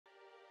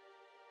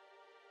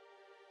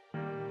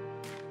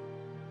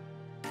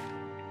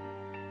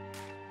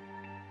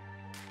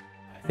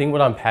I think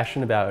what I'm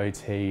passionate about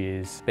OT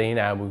is being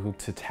able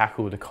to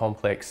tackle the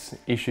complex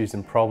issues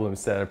and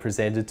problems that are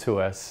presented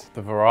to us.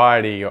 The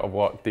variety of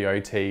what the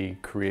OT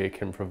career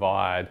can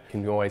provide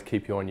can always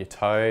keep you on your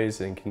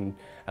toes and can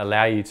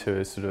allow you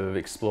to sort of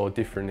explore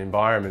different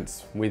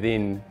environments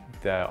within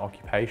the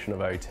occupation of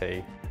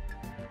OT.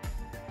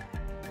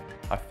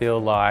 I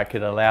feel like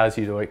it allows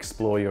you to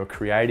explore your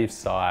creative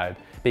side,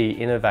 be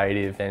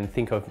innovative and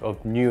think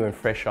of new and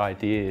fresh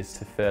ideas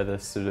to further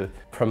sort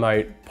of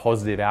promote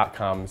positive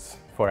outcomes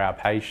for our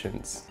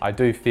patients. I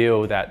do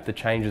feel that the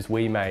changes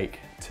we make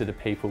to the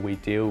people we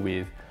deal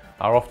with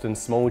are often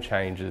small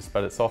changes,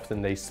 but it's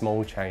often these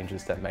small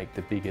changes that make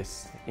the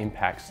biggest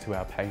impacts to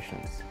our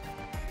patients.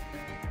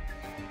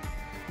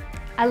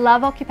 I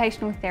love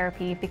occupational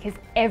therapy because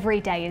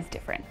every day is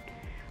different.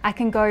 I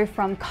can go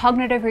from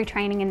cognitive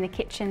retraining in the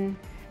kitchen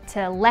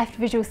to left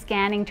visual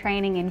scanning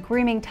training in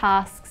grooming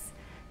tasks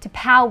to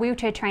power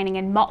wheelchair training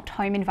in mocked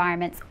home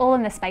environments, all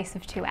in the space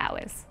of 2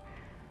 hours.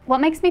 What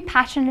makes me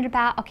passionate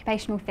about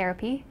occupational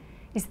therapy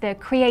is the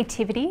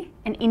creativity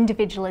and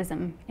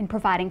individualism in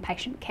providing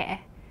patient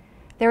care.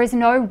 There is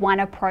no one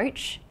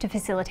approach to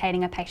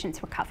facilitating a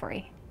patient's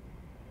recovery.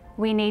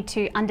 We need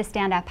to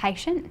understand our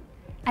patient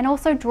and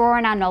also draw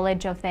on our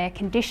knowledge of their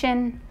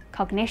condition,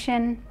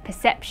 cognition,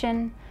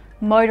 perception,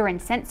 motor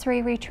and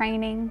sensory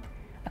retraining,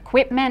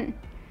 equipment,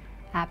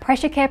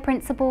 pressure care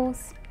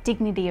principles,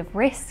 dignity of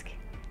risk,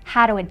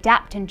 how to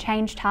adapt and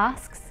change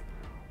tasks,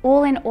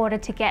 all in order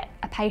to get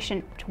a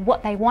patient to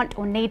what they want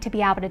or need to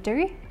be able to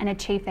do and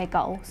achieve their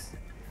goals.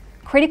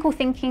 Critical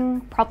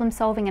thinking, problem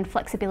solving and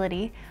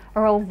flexibility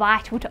are all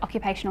vital to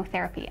occupational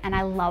therapy, and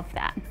I love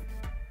that.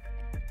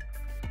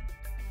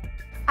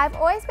 I've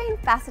always been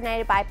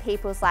fascinated by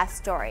people's life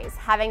stories,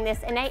 having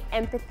this innate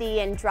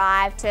empathy and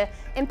drive to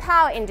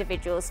empower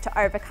individuals to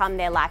overcome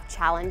their life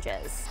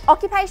challenges.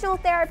 Occupational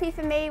therapy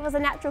for me was a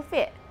natural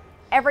fit.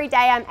 Every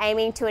day I'm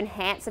aiming to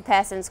enhance a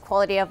person's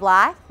quality of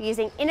life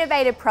using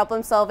innovative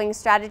problem-solving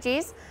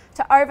strategies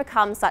to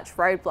overcome such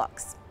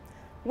roadblocks.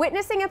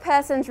 Witnessing a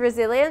person's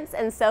resilience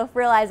and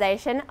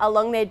self-realization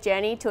along their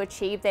journey to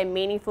achieve their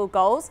meaningful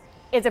goals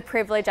is a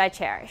privilege I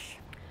cherish.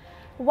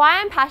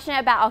 Why I'm passionate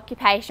about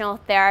occupational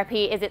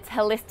therapy is its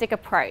holistic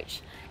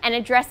approach and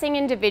addressing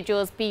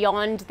individuals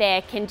beyond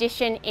their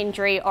condition,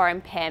 injury or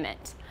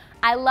impairment.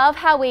 I love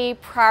how we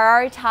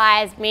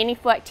prioritise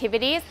meaningful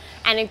activities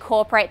and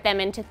incorporate them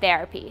into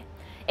therapy.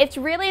 It's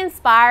really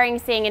inspiring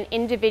seeing an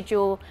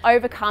individual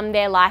overcome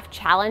their life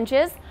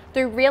challenges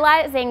through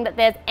realising that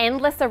there's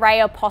endless array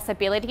of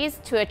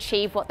possibilities to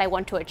achieve what they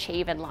want to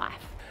achieve in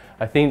life.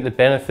 I think the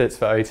benefits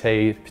for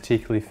OT,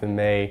 particularly for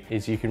me,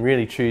 is you can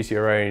really choose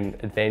your own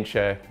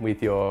adventure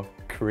with your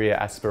career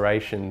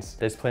aspirations.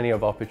 There's plenty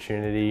of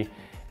opportunity.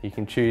 You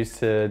can choose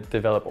to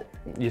develop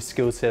your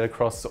skill set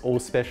across all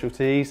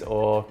specialties,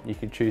 or you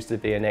can choose to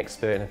be an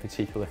expert in a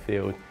particular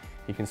field.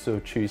 You can sort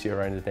of choose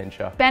your own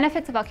adventure.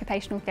 Benefits of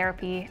occupational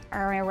therapy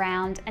are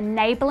around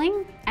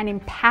enabling and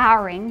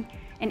empowering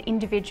an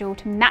individual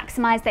to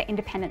maximise their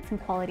independence and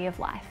quality of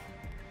life.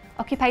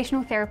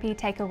 Occupational therapy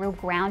take a real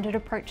grounded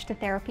approach to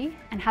therapy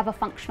and have a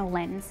functional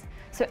lens,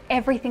 so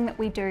everything that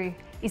we do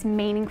is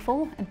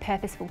meaningful and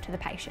purposeful to the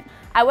patient.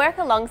 I work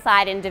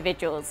alongside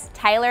individuals,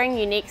 tailoring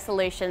unique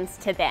solutions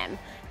to them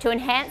to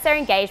enhance their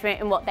engagement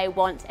in what they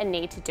want and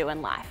need to do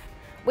in life.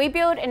 We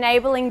build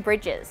enabling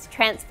bridges,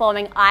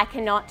 transforming I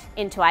cannot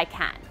into I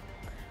can.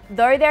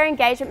 Though their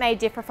engagement may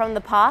differ from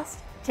the past,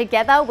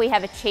 together we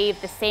have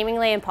achieved the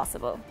seemingly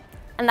impossible.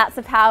 And that's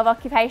the power of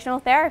occupational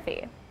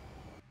therapy.